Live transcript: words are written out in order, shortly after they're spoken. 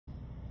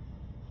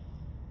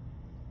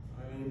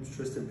I'm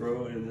Tristan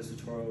Bro, and in this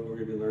tutorial we're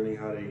going to be learning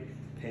how to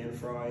pan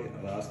fry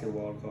Alaskan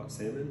wild-caught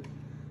salmon.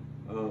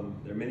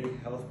 There are many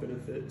health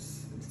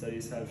benefits, and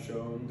studies have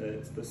shown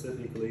that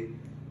specifically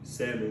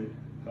salmon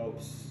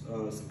helps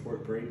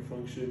support brain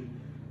function,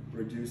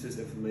 reduces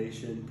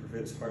inflammation,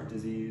 prevents heart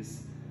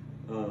disease.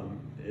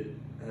 It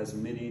has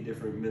many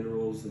different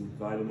minerals and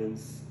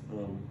vitamins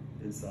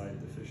inside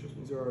the fish as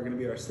well. These are going to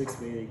be our 6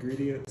 main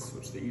ingredients,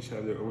 which they each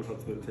have their own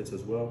health benefits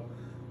as well.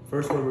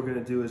 First one we're going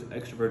to do is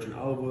extra virgin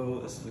olive oil.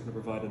 This is going to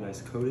provide a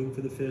nice coating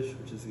for the fish,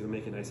 which is going to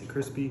make it nice and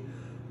crispy.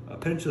 A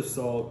pinch of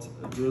salt,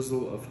 a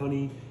drizzle of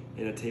honey,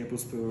 and a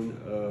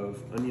tablespoon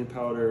of onion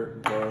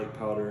powder, garlic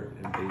powder,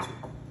 and basil.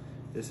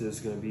 This is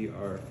going to be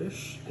our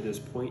fish. It is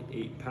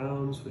 0.8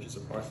 pounds, which is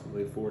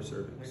approximately 4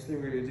 servings. Next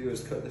thing we're going to do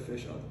is cut the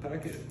fish out the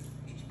packet,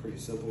 which is pretty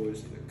simple. We're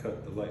just going to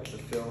cut the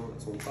film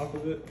that's on top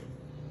of it.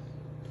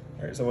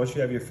 All right, so once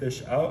you have your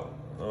fish out,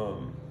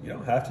 you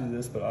don't have to do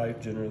this, but I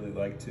generally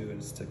like to,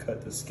 is to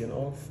cut the skin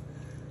off.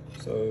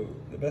 So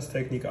the best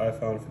technique I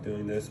found for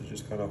doing this is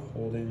just kind of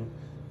holding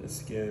the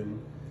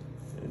skin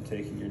and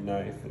taking your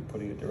knife and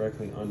putting it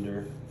directly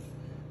under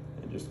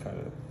and just kind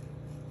of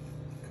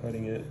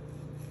cutting it.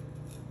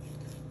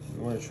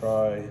 You want to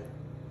try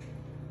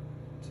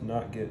to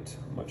not get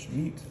much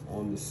meat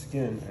on the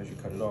skin as you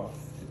cut it off.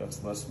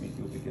 That's less meat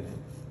you'll be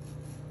getting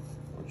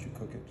once you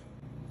cook it.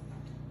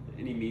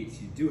 Any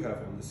meats you do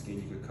have on the skin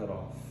you could cut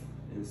off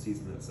and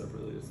season that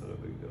separately. It's not a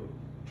big deal.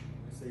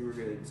 Next thing we're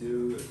going to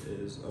do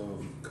is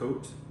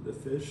coat the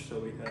fish. So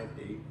we have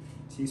a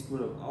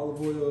teaspoon of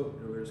olive oil,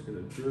 and we're just going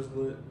to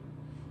drizzle it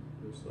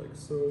just like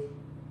so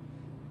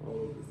all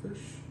over the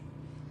fish.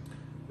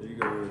 Then you're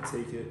going to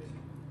take it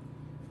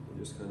and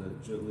just kind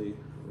of gently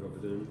rub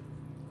it in.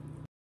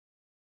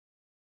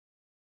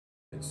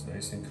 It's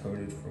nice and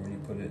coated for when you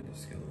put it in the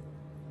skillet.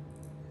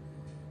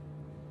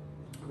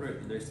 All right,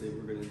 the next thing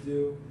we're going to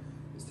do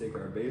is take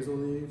our basil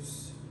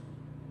leaves.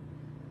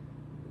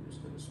 I'm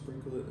just going to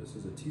sprinkle it. This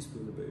is a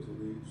teaspoon of basil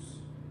leaves.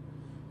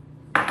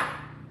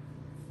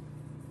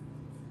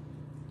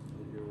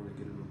 And you want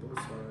to get it on both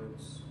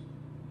sides.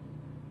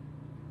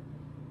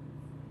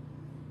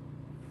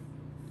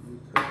 You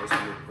kind of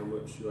estimate how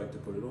much you like to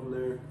put it on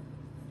there.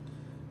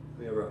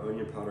 We have our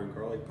onion powder and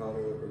garlic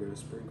powder that we're going to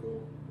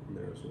sprinkle on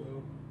there as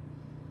well.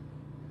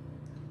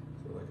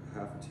 So like a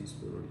half a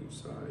teaspoon on each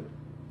side.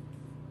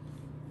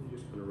 You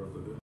just kind of rub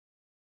it in.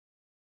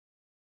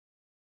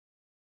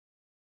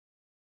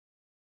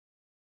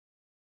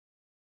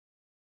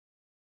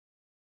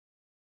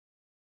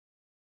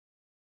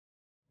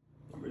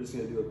 We're just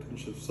going to do a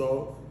pinch of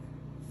salt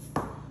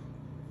on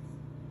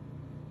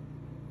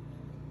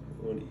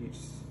each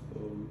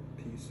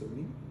piece of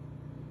meat.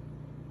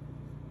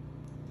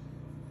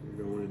 You're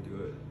going to want to do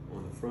it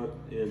on the front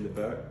and the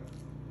back.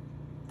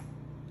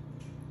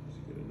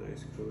 Just get a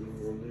nice coating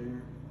on there.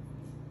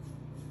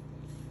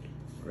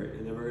 All right,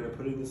 and then we're going to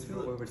put it in the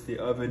skillet. Over to the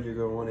oven, you're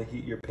going to want to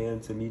heat your pan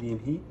to medium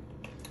heat.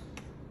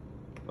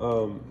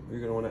 You're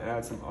going to want to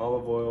add some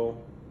olive oil,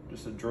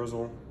 just a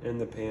drizzle in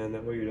the pan.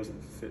 That way your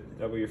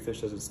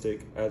fish doesn't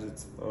stick as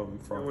it's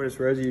fried. When it's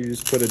ready, you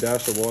just put a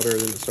dash of water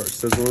and then it starts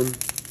sizzling.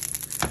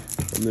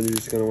 And then you're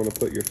just going to want to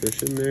put your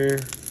fish in there.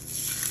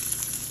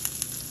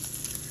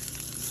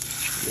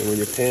 And when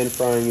you're pan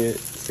frying it,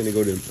 it's going to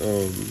go to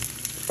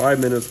 5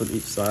 minutes on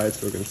each side.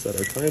 So we're going to set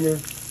our timer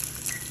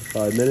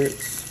for 5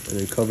 minutes and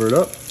then cover it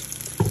up.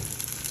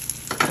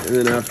 And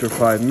then after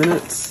 5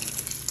 minutes,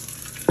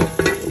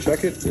 we'll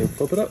check it and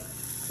flip it up.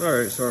 All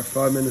right, so our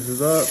 5 minutes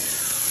is up.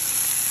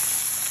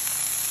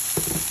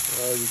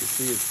 As you can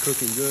see, it's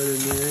cooking good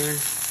in there.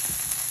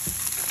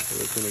 So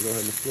we're going to go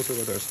ahead and flip it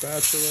with our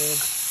spatula.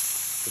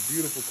 It's a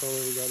beautiful color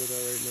we got it at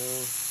right now.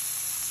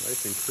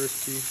 Nice and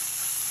crispy.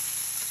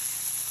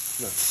 It's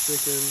not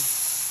sticking.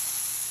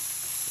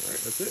 All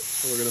right, that's it.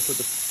 So we're going to put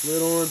the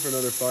lid on for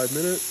another 5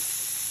 minutes.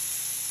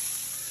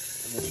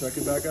 And we'll check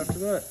it back after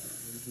that.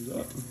 This is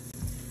up.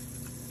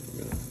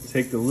 We're going to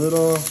take the lid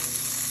off.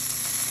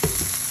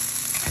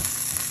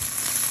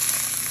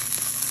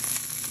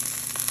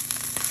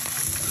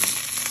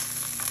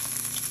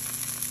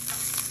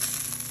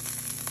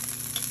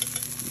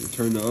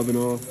 Turn the oven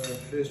off. Our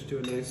fish to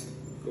a nice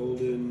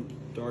golden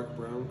dark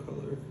brown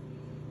color.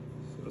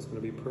 So that's going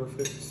to be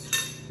perfect.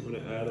 If you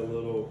want to add a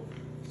little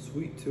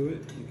sweet to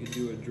it, you could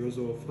do a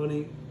drizzle of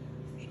honey,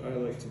 which I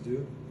like to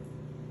do.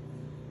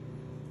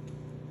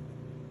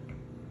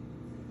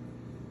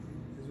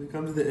 As we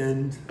come to the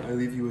end, I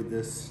leave you with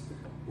this.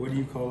 What do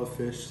you call a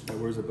fish that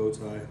wears a bow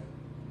tie?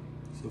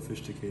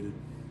 Sophisticated.